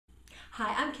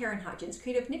Hi, I'm Karyn Hodgens,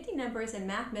 creator of Nifty Numbers and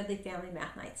Math Medley Family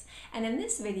Math Nights. And in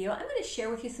this video, I'm going to share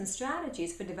with you some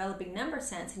strategies for developing number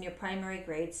sense in your primary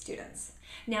grade students.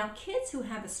 Now, kids who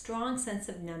have a strong sense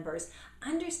of numbers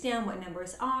understand what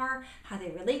numbers are, how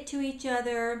they relate to each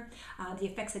other, the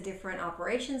effects that different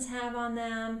operations have on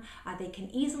them. They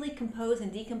can easily compose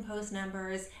and decompose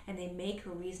numbers, and they make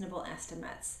reasonable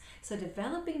estimates. So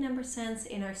developing number sense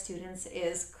in our students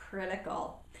is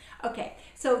critical. Okay,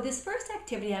 so this first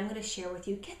activity I'm going to share with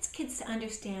you gets kids to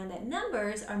understand that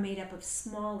numbers are made up of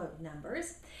smaller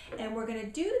numbers, and we're going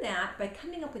to do that by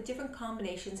coming up with different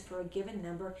combinations for a given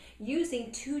number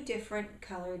using two different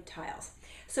colored tiles.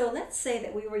 So let's say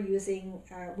that we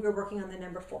were working on the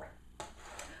number 4.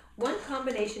 One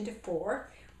combination to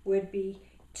 4 would be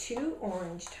 2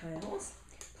 orange tiles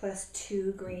plus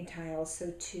 2 green tiles,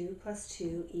 so 2 plus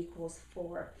 2 equals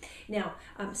 4. Now,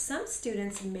 some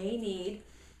students may need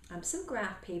some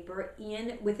graph paper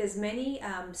in with as many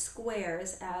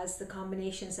squares as the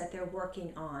combinations that they're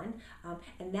working on,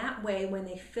 and that way when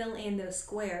they fill in those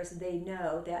squares they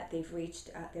know that they've reached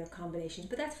their combinations,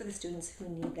 but that's for the students who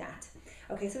need that.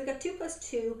 Okay, so we got 2 plus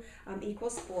 2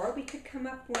 equals 4. We could come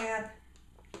up with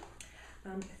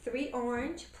 3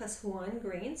 orange plus 1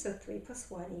 green, so 3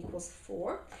 plus 1 equals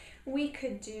 4. We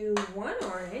could do 1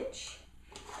 orange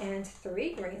and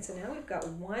 3 green, so now we've got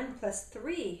 1 plus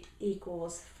 3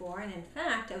 equals 4. And in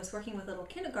fact, I was working with a little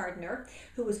kindergartner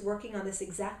who was working on this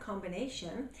exact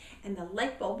combination, and the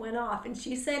light bulb went off and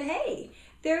she said, "Hey,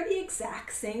 they're the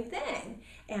exact same thing."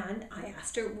 And I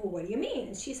asked her, "Well, what do you mean?"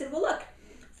 And she said, "Well, look,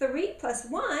 3 plus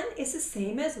 1 is the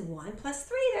same as 1 plus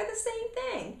 3. They're the same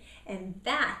thing." And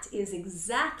that is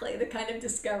exactly the kind of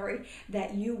discovery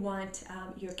that you want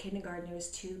your kindergartners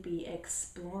to be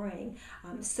exploring.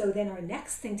 So then our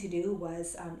next thing to do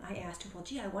was I asked her, "Well,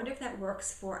 gee, I wonder if that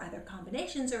works for other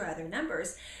combinations or other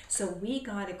numbers." So we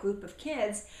got a group of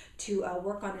kids to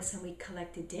work on this, and we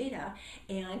collected data.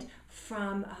 And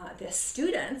from the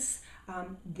students,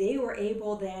 they were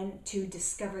able then to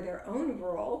discover their own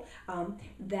rule,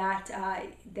 that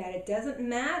it doesn't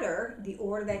matter the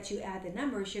order that you add the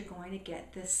numbers, you're going to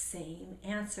get the same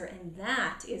answer. And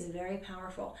that is very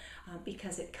powerful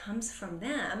because it comes from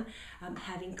them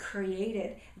having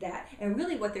created that. And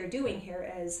really what they're doing here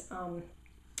is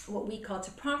what we call,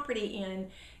 to property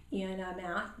in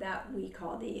math that we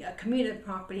call the commutative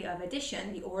property of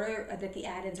addition. The order that the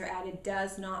add-ins are added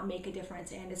does not make a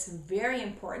difference, and it's very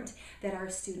important that our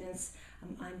students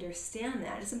understand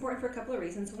that. It's important for a couple of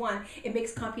reasons. One, it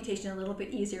makes computation a little bit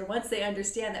easier. Once they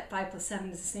understand that 5 plus 7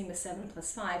 is the same as 7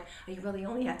 plus 5, you really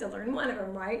only have to learn one of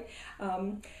them, right?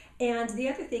 And the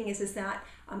other thing is that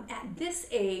at this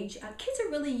age, kids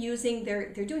are really using,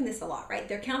 they're doing this a lot, right?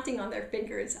 They're counting on their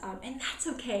fingers, and that's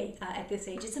okay at this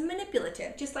age. It's a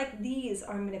manipulative, just like these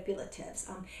are manipulatives.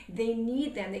 They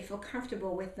need them, they feel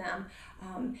comfortable with them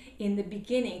in the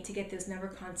beginning to get those number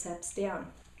concepts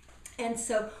down. And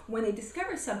so when they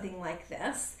discover something like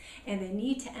this, and they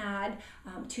need to add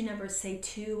two numbers, say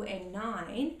 2 and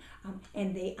 9,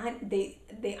 and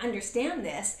they understand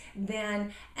this,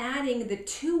 then adding the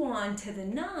 2 on to the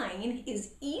 9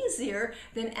 is easier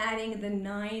than adding the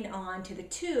 9 on to the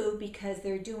 2, because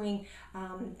they're doing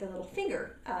the little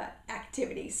finger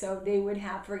activity. So they would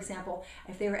have, for example,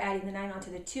 if they were adding the 9 onto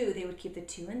the 2, they would keep the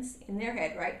 2 in their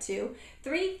head, right? 2,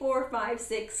 3, 4, 5,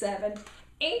 6, 7,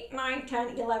 8, 9,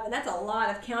 10, 11. That's a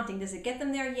lot of counting. Does it get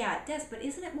them there? Yeah, it does. But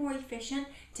isn't it more efficient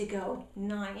to go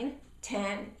 9,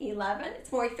 10, 11?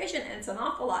 It's more efficient, and it's an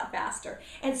awful lot faster.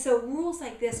 And so rules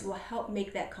like this will help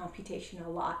make that computation a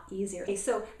lot easier. Okay,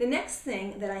 so the next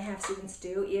thing that I have students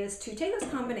do is to take those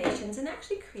combinations and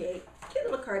actually create cute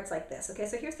little cards like this. Okay,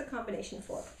 so here's the combination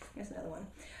 4. Here's another one.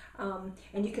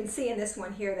 And you can see in this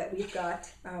one here that we've got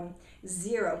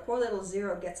 0. Poor little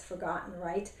 0 gets forgotten,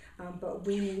 right? But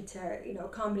we need to, a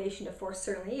combination of 4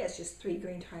 certainly is just 3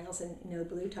 green tiles and no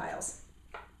blue tiles.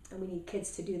 And we need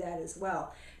kids to do that as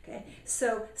well. Okay,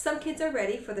 so some kids are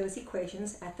ready for those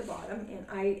equations at the bottom, and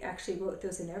I actually wrote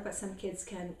those in there, but some kids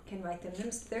can write them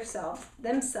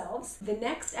themselves. The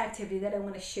next activity that I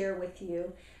want to share with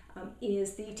you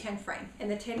is the 10 frame. And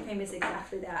the 10 frame is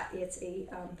exactly that. It's a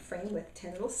frame with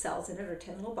 10 little cells in it, or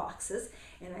 10 little boxes,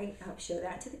 and I show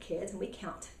that to the kids and we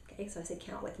count. Okay, so I say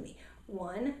count with me.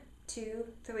 1, 2,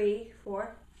 3,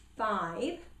 4,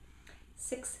 5,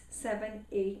 6, 7,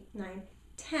 8, 9,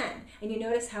 10. And you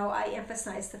notice how I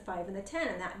emphasize the 5 and the 10,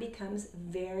 and that becomes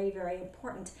very, very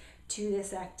important to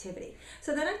this activity.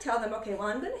 So then I tell them, okay, well,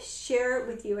 I'm going to share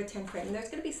with you a 10 frame, and there's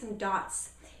going to be some dots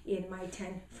in my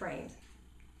 10 frames.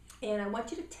 And I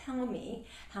want you to tell me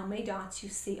how many dots you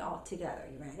see all together.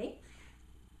 You ready?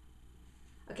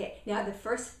 Okay, now the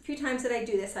first few times that I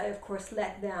do this, I of course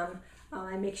let them,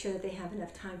 I make sure that they have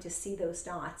enough time to see those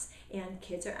dots, and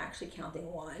kids are actually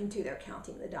counting 1, 2, they're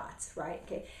counting the dots, right?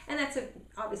 Okay, and that's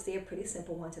obviously a pretty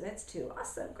simple one, so that's 2.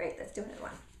 Awesome, great, let's do another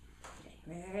one.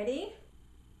 Okay, ready?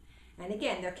 And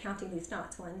again, they're counting these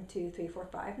dots, 1, 2, 3, 4,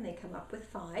 5, and they come up with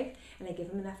 5, and I give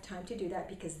them enough time to do that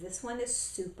because this one is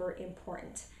super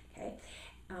important, okay?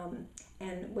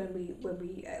 And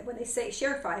when they say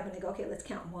share 5, and they go, okay, let's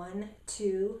count 1,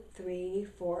 2, 3,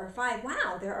 4, 5.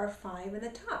 Wow, there are 5 in the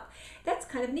top. That's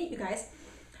kind of neat, you guys.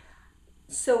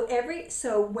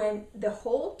 So when the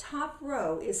whole top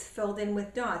row is filled in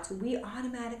with dots, we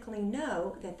automatically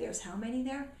know that there's how many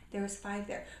there? There's 5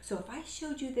 there. So if I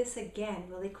showed you this again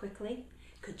really quickly,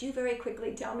 could you very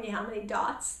quickly tell me how many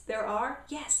dots there are?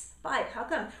 Yes, 5. How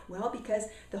come? Well, because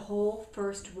the whole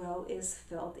first row is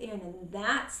filled in, and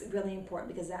that's really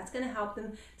important because that's going to help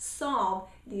them solve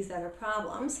these other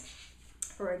problems.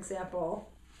 For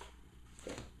example,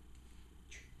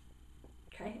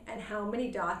 okay, and how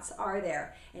many dots are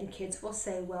there? And kids will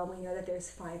say, well, we know that there's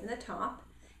 5 in the top,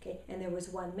 okay, and there was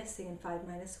 1 missing, and 5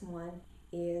 minus 1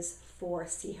 is 4.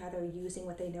 See how they're using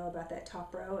what they know about that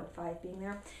top row and 5 being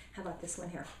there? How about this one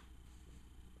here?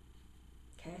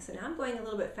 Okay, so now I'm going a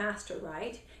little bit faster,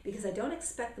 right? Because I don't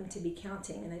expect them to be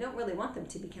counting, and I don't really want them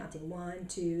to be counting 1,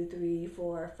 2, 3,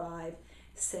 4, 5,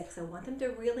 6. I want them to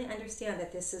really understand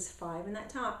that this is 5 in that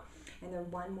top, and then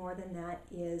 1 more than that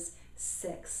is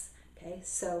 6. Okay,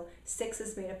 so 6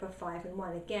 is made up of 5 and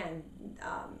 1. Again,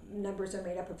 numbers are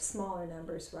made up of smaller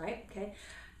numbers, right? Okay,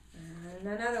 and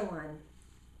another one.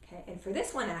 Okay, and for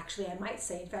this one, actually, I might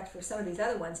say, in fact, for some of these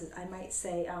other ones, I might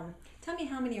say, tell me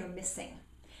how many are missing.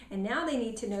 And now they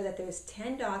need to know that there's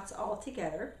 10 dots all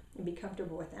together and be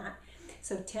comfortable with that.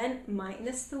 So 10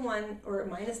 minus the 1, or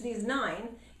minus these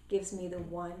 9, gives me the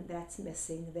 1 that's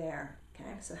missing there.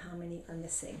 Okay, so how many are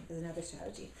missing is another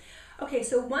strategy. Okay,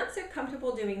 so once they're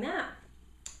comfortable doing that,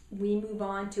 we move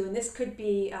on to, and this could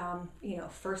be,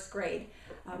 first grade,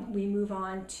 we move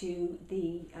on to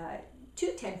the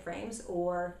 2 10 frames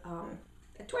or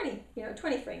 20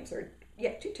 frames, or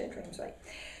yeah, 2 10 frames, right?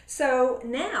 So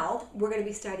now we're going to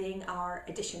be studying our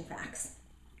addition facts,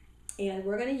 and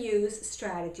we're going to use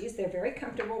strategies. They're very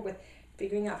comfortable with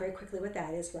figuring out very quickly what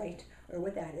that is, right? Or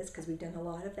what that is, because we've done a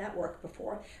lot of that work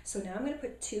before. So now I'm going to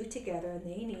put 2 together, and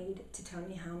they need to tell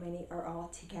me how many are all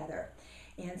together.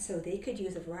 And so they could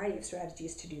use a variety of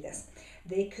strategies to do this.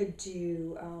 They could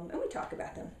do, and we talk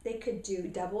about them, they could do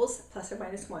doubles plus or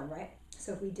minus 1, right?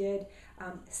 So if we did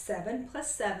 7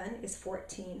 plus 7 is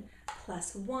 14,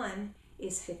 plus 1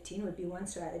 is 15 would be one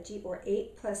strategy, or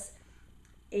 8 plus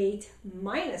 8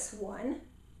 minus 1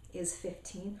 is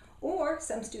 15. Or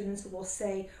some students will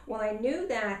say, well, I knew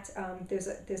that there's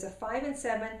a 5 and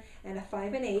 7 and a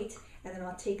 5 and 8, and then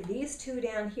I'll take these 2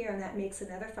 down here, and that makes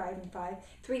another 5 and 5.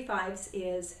 3 5s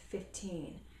is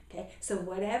 15. Okay, so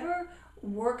whatever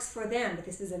works for them, but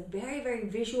this is a very, very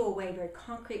visual way, very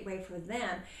concrete way for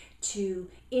them to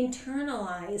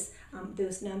internalize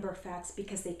those number facts,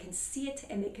 because they can see it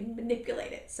and they can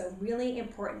manipulate it. So really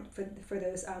important for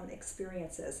those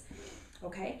experiences.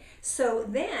 Okay, so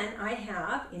then I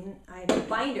have a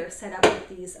binder set up with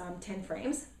these 10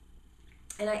 frames,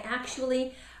 and I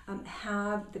actually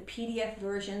have the PDF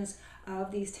versions of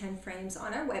these 10 frames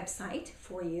on our website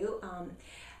for you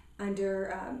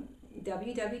under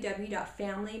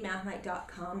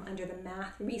www.familymathnight.com under the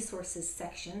Math Resources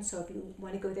section. So if you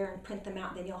want to go there and print them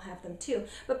out, then you'll have them too.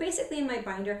 But basically in my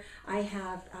binder, I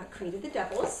have created the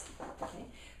doubles. Okay,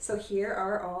 so here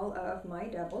are all of my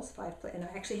doubles, and I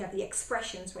actually have the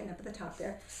expressions right up at the top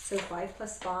there. So 5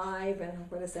 plus 5,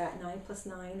 and what is that, 9 plus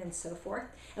 9, and so forth.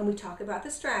 And we talk about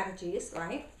the strategies,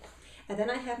 right? And then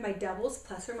I have my doubles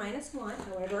plus or minus 1,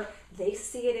 however they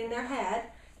see it in their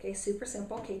head. Okay, super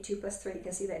simple. Okay, 2 plus 3, you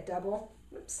can see that double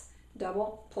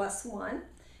plus 1.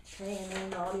 Okay, and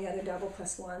then all the other double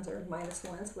plus 1s or minus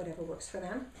 1s, whatever works for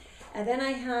them. And then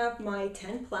I have my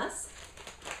 10 plus.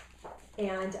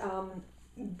 And,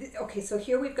 okay, so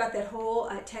here we've got that whole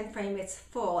 10 frame, it's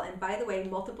full. And by the way,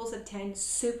 multiples of 10,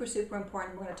 super, super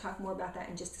important. We're going to talk more about that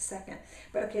in just a second.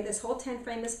 But okay, this whole 10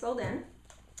 frame is filled in.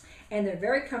 And they're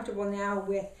very comfortable now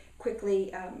with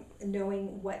quickly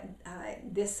knowing what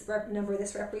this number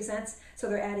represents. So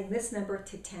they're adding this number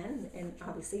to 10, and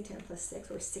obviously 10 plus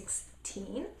 6, or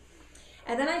 16.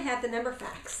 And then I have the number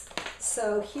facts.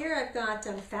 So here I've got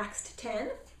facts to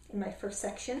 10 in my first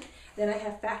section. Then I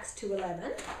have facts to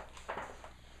 11.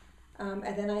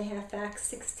 And then I have facts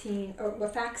 16, or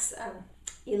facts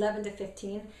 11 to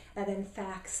 15, and then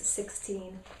facts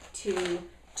 16 to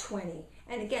 20.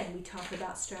 And again, we talk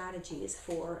about strategies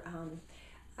for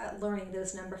learning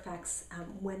those number facts,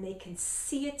 when they can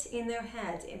see it in their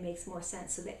head, it makes more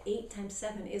sense. So the 8 times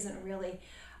 7 isn't really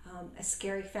a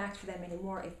scary fact for them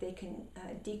anymore if they can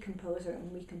decompose or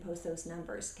recompose those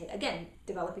numbers. Okay, again,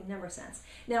 developing number sense.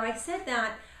 Now, I said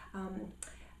that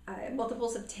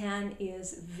multiples of 10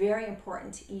 is very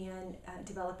important in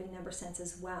developing number sense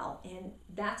as well, and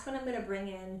that's when I'm going to bring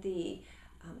in the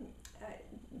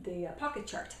pocket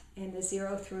chart and the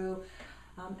 0 through.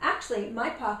 Actually, my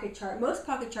pocket chart, most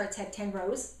pocket charts had 10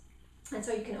 rows. And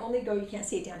so you can only go, you can't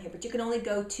see it down here, but you can only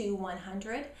go to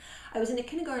 100. I was in a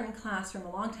kindergarten classroom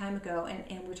a long time ago,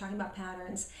 and we were talking about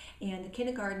patterns, and the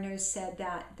kindergartners said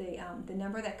that the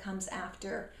number that comes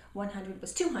after 100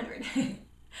 was 200.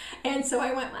 And so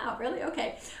I went, wow, really?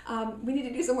 Okay. We need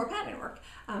to do some more pattern work.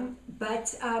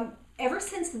 But ever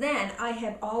since then, I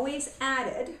have always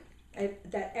added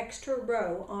that extra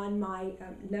row on my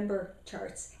number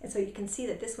charts, and so you can see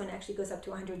that this one actually goes up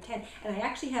to 110, and I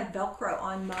actually have Velcro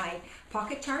on my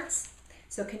pocket charts.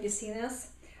 So can you see this?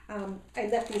 I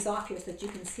left these off here so that you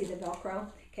can see the Velcro,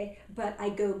 okay? But I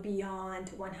go beyond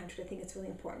 100. I think it's really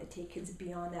important to take kids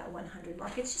beyond that 100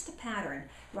 mark. It's just a pattern,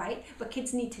 right? But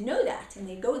kids need to know that, and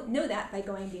they know that by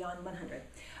going beyond 100.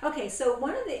 Okay, so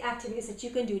one of the activities that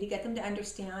you can do to get them to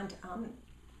understand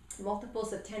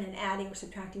multiples of 10 and adding or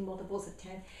subtracting multiples of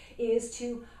 10 is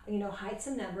to, hide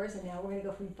some numbers. And now we're going to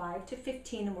go from 5 to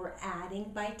 15, and we're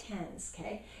adding by tens.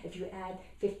 Okay, if you add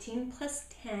 15 plus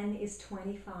 10 is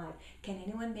 25. Can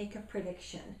anyone make a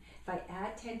prediction? If I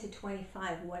add 10 to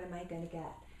 25, what am I going to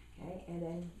get? Okay, and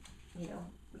then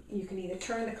you can either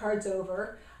turn the cards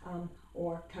over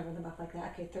or cover them up like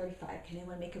that. Okay, 35. Can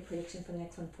anyone make a prediction for the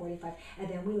next one? 45. And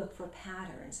then we look for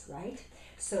patterns, right?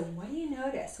 So what do you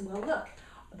notice? Well, look,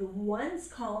 the ones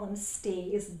column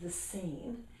stays the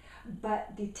same,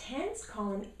 but the tens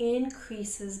column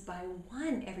increases by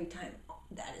 1 every time. Oh,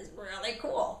 that is really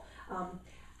cool.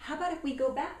 How about if we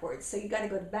go backwards? So you got to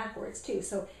go backwards too.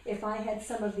 So if I had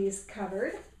some of these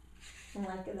covered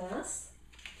like this,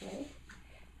 okay,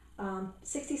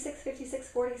 66, 56,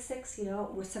 46,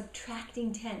 we're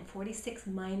subtracting 10. 46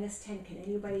 minus 10. Can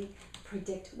anybody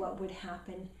predict what would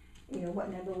happen?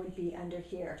 What number would be under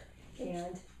here?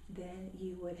 And then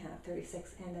you would have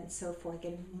 36, and then so forth.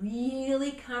 Getting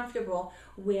really comfortable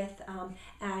with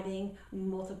adding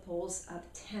multiples of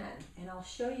 10. And I'll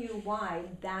show you why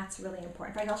that's really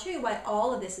important. In fact, I'll show you why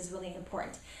all of this is really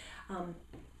important.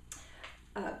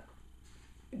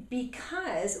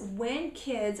 Because when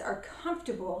kids are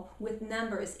comfortable with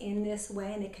numbers in this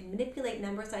way, and they can manipulate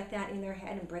numbers like that in their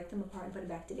head and break them apart and put them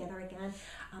back together again,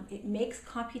 it makes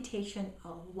computation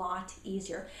a lot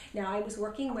easier. Now, I was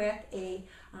working with a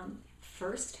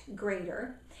first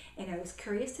grader, and I was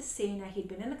curious to see, now he'd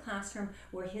been in a classroom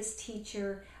where his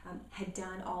teacher had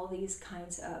done all these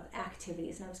kinds of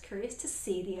activities, and I was curious to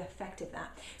see the effect of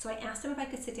that. So I asked him if I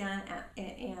could sit down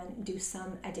and do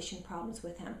some addition problems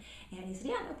with him, and he said,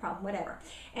 yeah, no problem, whatever.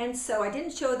 And so I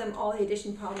didn't show them all the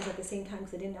addition problems at the same time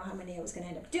because I didn't know how many I was going to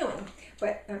end up doing,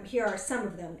 but here are some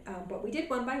of them. But we did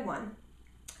one by one,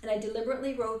 and I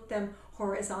deliberately wrote them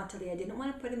horizontally. I didn't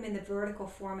want to put them in the vertical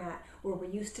format where we're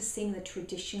used to seeing the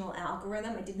traditional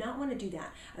algorithm. I did not want to do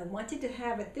that. I wanted to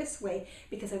have it this way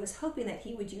because I was hoping that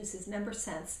he would use his number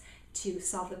sense to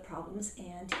solve the problems,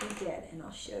 and he did, and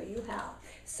I'll show you how.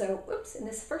 So, oops, in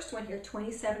this first one here,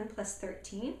 27 plus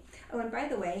 13. Oh, and by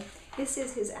the way, this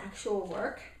is his actual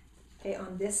work. Okay,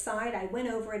 on this side, I went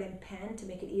over it in pen to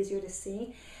make it easier to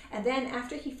see. And then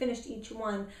after he finished each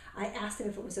one, I asked him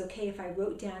if it was okay if I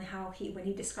wrote down when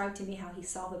he described to me how he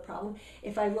solved the problem,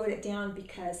 if I wrote it down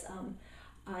because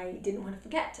I didn't want to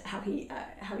forget how he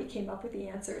came up with the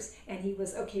answers, and he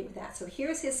was okay with that. So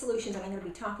here's his solutions, and I'm going to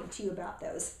be talking to you about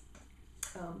those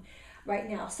right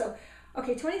now. So,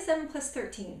 okay, 27 plus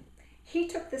 13. He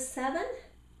took the 7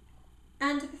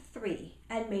 and the 3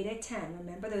 and made a 10.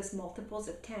 Remember those multiples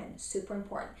of 10, super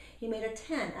important. He made a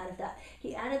 10 out of that.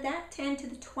 He added that 10 to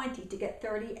the 20 to get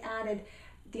 30, added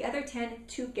the other 10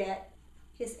 to get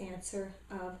his answer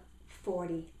of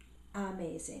 40.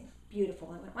 Amazing,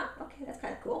 beautiful. I went, wow, okay, that's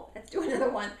kind of cool. Let's do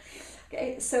another one.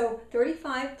 Okay, so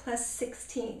 35 plus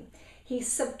 16. He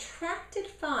subtracted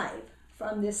 5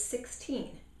 from this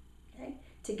 16, okay,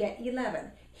 to get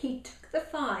 11. He took the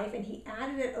 5 and he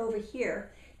added it over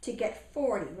here to get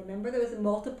 40. Remember, there was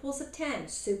multiples of 10,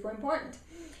 super important.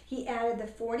 He added the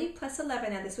 40 plus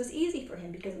 11. Now, this was easy for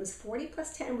him because it was 40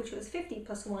 plus 10, which was 50,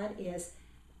 plus 1 is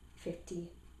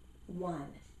 51.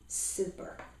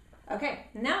 Super. Okay,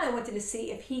 now I wanted to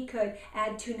see if he could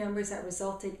add two numbers that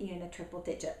resulted in a triple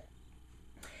digit.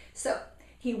 So,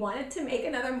 he wanted to make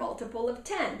another multiple of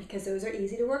 10 because those are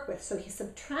easy to work with. So he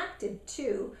subtracted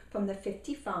 2 from the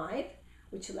 55,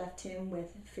 which left him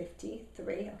with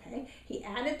 53, okay? He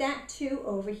added that 2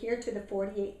 over here to the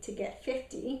 48 to get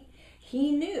 50.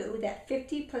 He knew that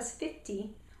 50 plus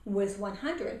 50 was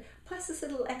 100, plus this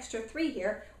little extra 3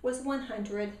 here was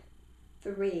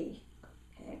 103,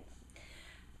 okay?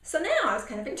 So now I was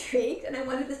kind of intrigued and I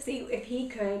wanted to see if he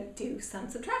could do some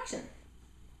subtraction.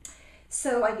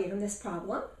 So I gave him this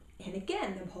problem, and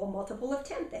again, the whole multiple of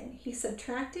 10 thing. He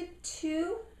subtracted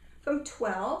 2 from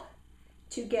 12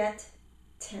 to get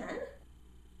 10,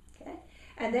 okay?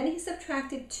 And then he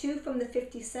subtracted 2 from the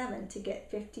 57 to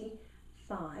get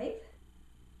 55.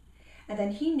 And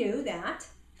then he knew that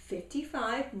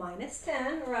 55 minus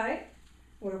 10, right?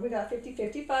 Where we got 50,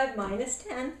 55 minus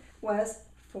 10 was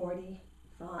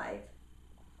 45.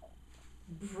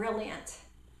 Brilliant.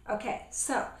 Okay,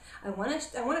 so I want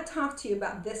to talk to you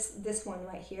about this one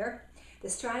right here, the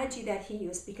strategy that he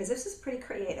used, because this is pretty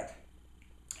creative.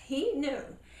 He knew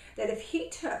that if he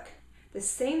took the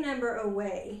same number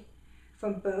away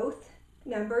from both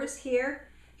numbers here,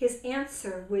 his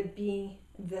answer would be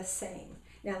the same.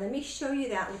 Now let me show you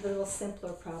that with a little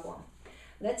simpler problem.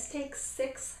 Let's take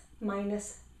 6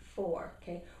 minus 4,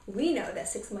 okay? We know that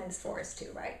 6 minus 4 is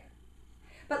 2, right?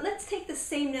 But let's take the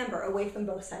same number away from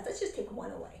both sides. Let's just take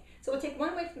 1 away. So we'll take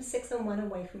 1 away from 6 and 1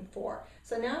 away from 4.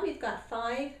 So now we've got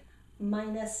 5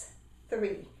 minus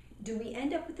 3. Do we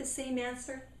end up with the same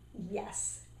answer?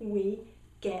 Yes, we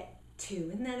get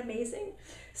 2. Isn't that amazing?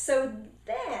 So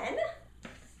then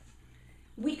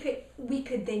we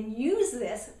could then use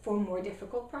this for more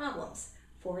difficult problems.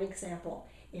 For example,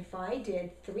 if I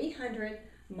did 300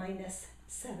 minus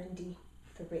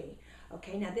 73.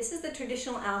 Okay, now this is the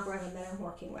traditional algorithm that I'm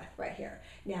working with right here.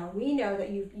 Now we know that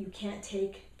you can't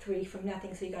take 3 from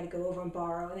nothing, so you got to go over and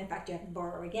borrow, and in fact you have to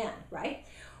borrow again, right?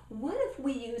 What if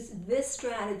we use this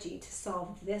strategy to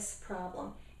solve this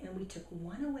problem and we took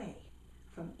 1 away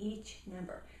from each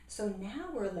number? So now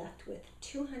we're left with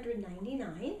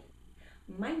 299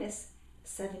 minus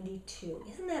 72.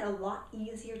 Isn't that a lot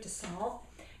easier to solve?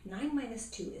 9 minus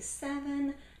 2 is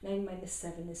 7, 9 minus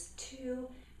 7 is 2,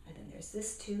 and then there's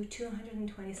this 2,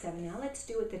 227. Now let's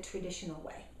do it the traditional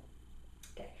way.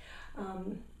 Okay,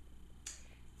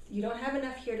 you don't have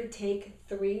enough here to take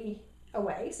 3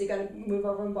 away, so you got to move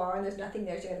over and borrow, and there's nothing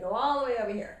there, so you got to go all the way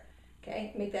over here.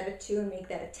 Okay, make that a 2 and make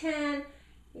that a 10.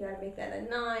 You got to make that a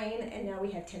 9, and now we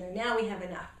have 10, and now we have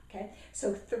enough. Okay,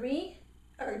 so 10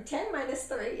 minus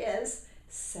 3 is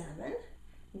 7.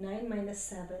 9 minus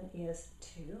 7 is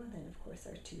 2, and then of course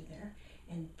our 2 there,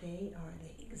 and they are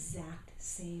the exact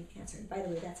same answer. And by the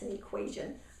way, that's an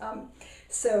equation.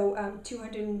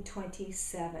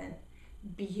 227.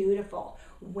 Beautiful.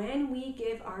 When we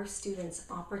give our students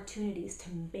opportunities to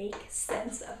make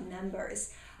sense of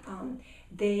numbers,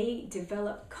 they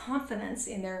develop confidence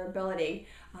in their ability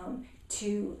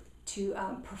to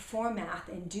perform math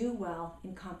and do well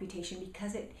in computation,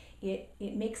 because it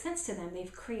makes sense to them.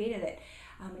 They've created it.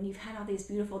 And you've had all these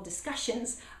beautiful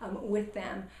discussions with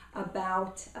them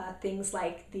about things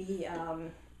like the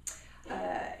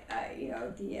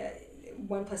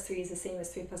 1 plus 3 is the same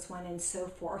as 3 plus 1 and so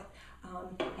forth.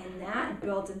 And that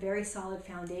builds a very solid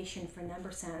foundation for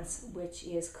number sense, which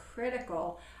is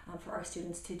critical for our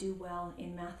students to do well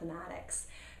in mathematics.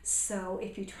 So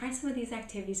if you try some of these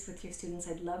activities with your students,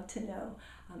 I'd love to know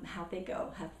how they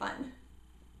go. Have fun.